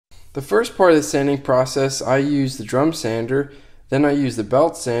The first part of the sanding process, I use the drum sander, then I use the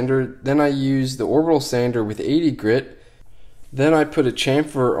belt sander, then I use the orbital sander with 80 grit, then I put a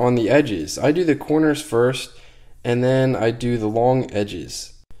chamfer on the edges. I do the corners first, and then I do the long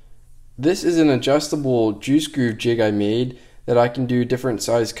edges. This is an adjustable juice groove jig I made that I can do different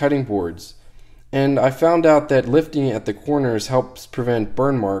size cutting boards. And I found out that lifting at the corners helps prevent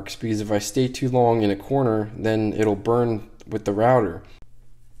burn marks, because if I stay too long in a corner, then it'll burn with the router.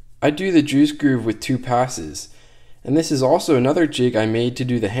 I do the juice groove with 2 passes, and this is also another jig I made to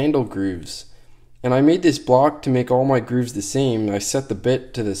do the handle grooves. And I made this block to make all my grooves the same. I set the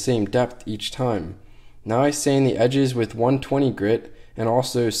bit to the same depth each time. Now I sand the edges with 120 grit and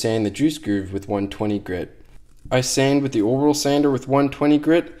also sand the juice groove with 120 grit. I sand with the orbital sander with 120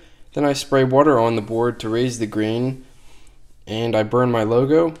 grit, then I spray water on the board to raise the grain, and I burn my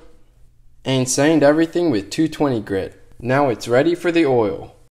logo, and sand everything with 220 grit. Now it's ready for the oil.